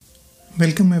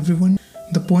Welcome everyone.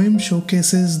 The poem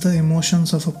showcases the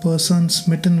emotions of a person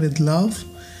smitten with love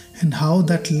and how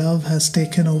that love has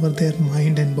taken over their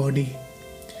mind and body.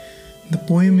 The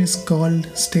poem is called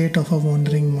State of a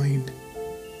Wandering Mind.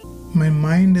 My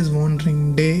mind is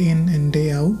wandering day in and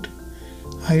day out.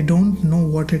 I don't know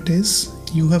what it is.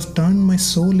 You have turned my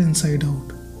soul inside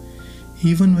out.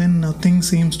 Even when nothing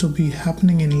seems to be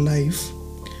happening in life,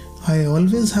 I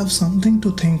always have something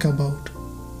to think about.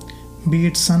 Be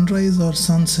it sunrise or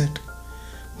sunset,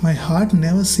 my heart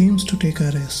never seems to take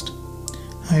a rest.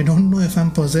 I don't know if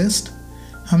I'm possessed.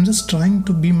 I'm just trying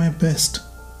to be my best.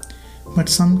 But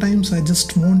sometimes I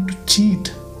just want to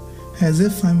cheat, as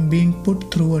if I'm being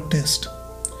put through a test.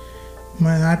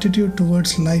 My attitude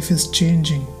towards life is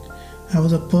changing. I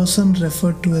was a person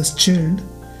referred to as chilled.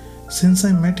 Since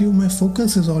I met you, my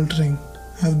focus is altering.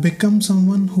 I've become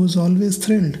someone who's always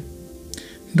thrilled.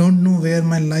 Don't know where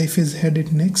my life is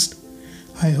headed next.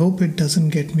 I hope it doesn't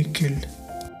get me killed.